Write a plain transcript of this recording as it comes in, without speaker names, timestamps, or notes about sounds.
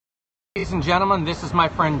Ladies and gentlemen, this is my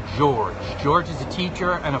friend George. George is a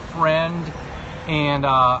teacher and a friend, and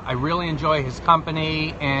I really enjoy his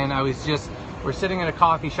company. And we're sitting in a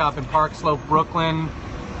coffee shop in Park Slope, Brooklyn,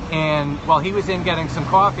 and while he was in getting some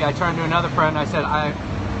coffee, I turned to another friend and I said, I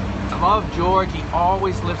love George. He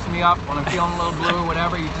always lifts me up when I'm feeling a little blue or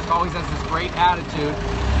whatever. He just always has this great attitude.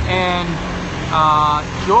 And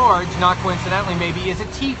George, not coincidentally, maybe is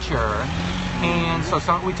a teacher. And so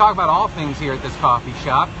we talk about all things here at this coffee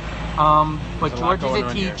shop. But George is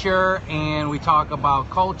a teacher, and we talk about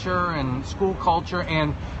culture and school culture.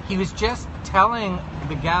 And he was just telling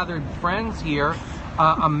the gathered friends here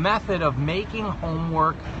a method of making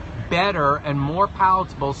homework better and more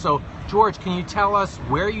palatable. So, George, can you tell us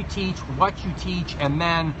where you teach, what you teach, and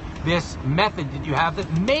then this method that you have that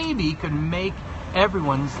maybe could make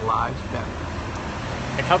everyone's lives better?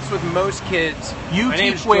 It helps with most kids. You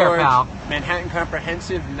teach where, pal? Manhattan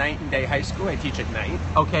Comprehensive Night and Day High School. I teach at night.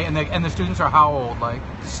 Okay, and the students are how old? Like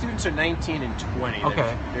the students are 19 and 20.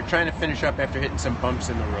 Okay, they're trying to finish up after hitting some bumps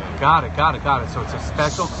in the road. Got it. So it's a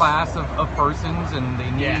special class of persons, and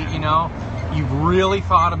they need, you've really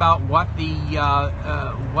thought about what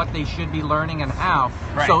they should be learning and how.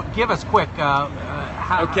 Right. So give us quick.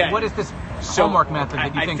 What is this homework method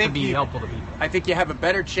that you think could be helpful to people? I think you have a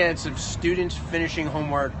better chance of students finishing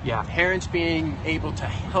homework, parents being able to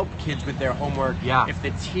help kids with their homework, if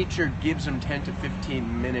the teacher gives them 10 to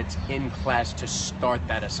 15 minutes in class to start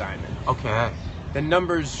that assignment. Okay. The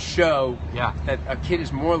numbers show that a kid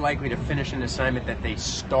is more likely to finish an assignment that they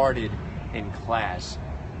started in class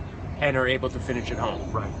and are able to finish at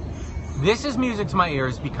home. Right. This is music to my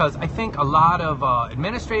ears because I think a lot of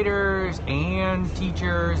administrators and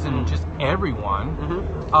teachers and just everyone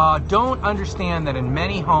don't understand that in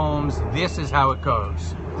many homes this is how it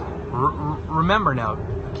goes. Remember now,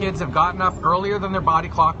 kids have gotten up earlier than their body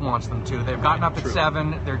clock wants them to. They've gotten up at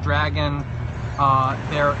 7, they're dragging,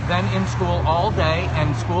 they're then in school all day,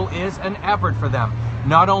 and school is an effort for them.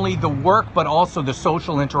 Not only the work, but also the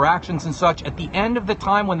social interactions and such. At the end of the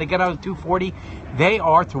time, when they get out of 240, they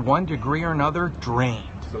are, to one degree or another, drained.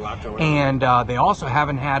 There's a lot going on. And they also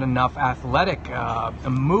haven't had enough athletic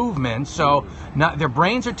movement, so their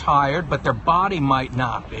brains are tired, but their body might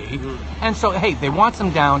not be. And so, hey, they want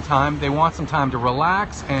some downtime. They want some time to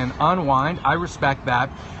relax and unwind. I respect that.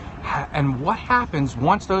 And what happens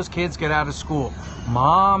once those kids get out of school?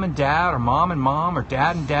 Mom and dad, or mom and mom, or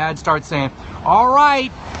dad and dad start saying, all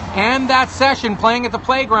right, end that session playing at the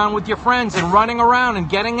playground with your friends and running around and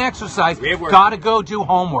getting exercise. Gotta go do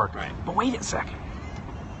homework. Right. But wait a second.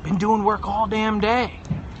 Been doing work all damn day.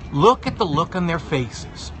 Look at the look on their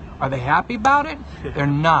faces. Are they happy about it? They're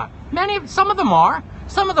not. Some of them are.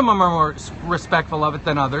 Some of them are more respectful of it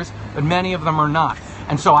than others, but many of them are not.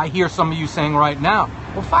 And so I hear some of you saying right now,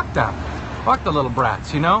 well, fuck them. Fuck the little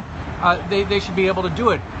brats, They should be able to do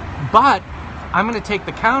it. But I'm going to take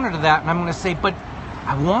the counter to that, and I'm going to say, but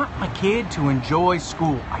I want my kid to enjoy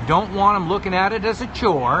school. I don't want them looking at it as a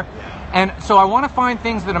chore. And so I want to find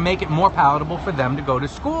things that'll make it more palatable for them to go to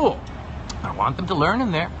school. I want them to learn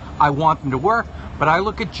in there. I want them to work. But I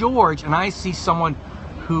look at George, and I see someone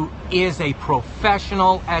who is a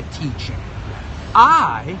professional at teaching.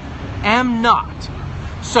 I am not.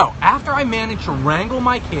 So after I manage to wrangle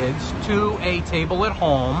my kids to a table at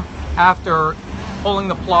home, after pulling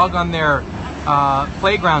the plug on their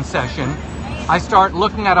playground session, I start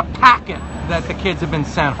looking at a packet that the kids have been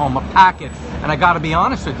sent home, a packet. And I got to be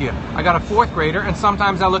honest with you, I got a 4th grader, and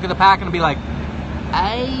sometimes I look at the packet and be like,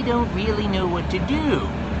 I don't really know what to do.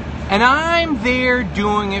 And I'm there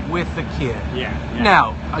doing it with the kid.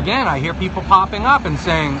 Now, again, I hear people popping up and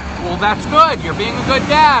saying, well, that's good, you're being a good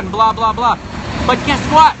dad, and blah, blah, blah. But guess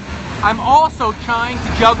what? I'm also trying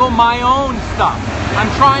to juggle my own stuff. I'm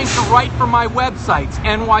trying to write for my websites,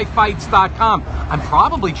 nyfights.com. I'm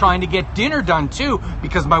probably trying to get dinner done too,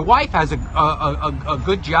 because my wife has a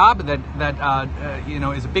good job that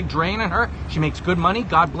is a big drain on her. She makes good money,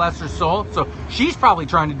 God bless her soul. So she's probably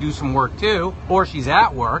trying to do some work too, or she's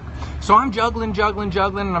at work. So I'm juggling,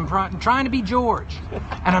 and I'm trying to be George.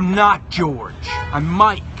 And I'm not George. I'm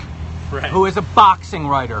Mike, who is a boxing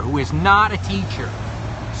writer, who is not a teacher.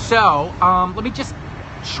 So let me just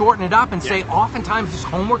shorten it up and say oftentimes this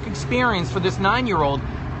homework experience for this 9-year-old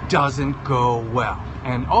doesn't go well.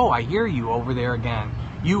 And I hear you over there again.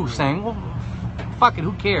 You saying, well, fuck it,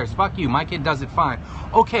 who cares? Fuck you, my kid does it fine.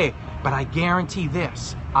 Okay, but I guarantee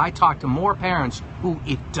this. I talk to more parents who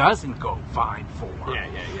it doesn't go fine for.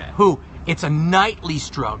 Who it's a nightly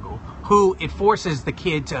struggle. Who it forces the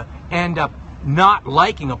kid to end up not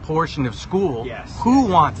liking a portion of school. Who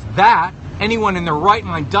wants that? Anyone in their right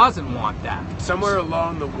mind doesn't want that. Somewhere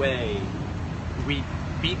along the way, we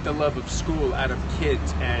beat the love of school out of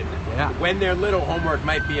kids. And when they're little, homework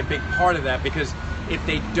might be a big part of that, because if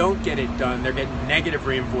they don't get it done, they're getting negative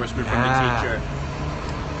reinforcement from the teacher.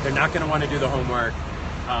 They're not going to want to do the homework.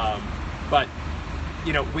 But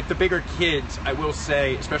you know, with the bigger kids, I will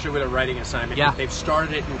say, especially with a writing assignment, if they've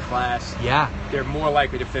started it in class, they're more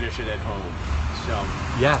likely to finish it at home. So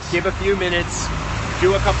give a few minutes,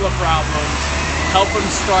 do a couple of problems, help them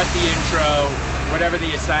start the intro, whatever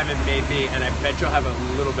the assignment may be, and I bet you'll have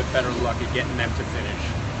a little bit better luck at getting them to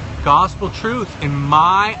finish. Gospel truth in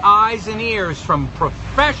my eyes and ears from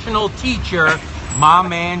professional teacher, my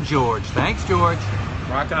man George. Thanks, George.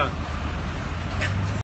 Rock on.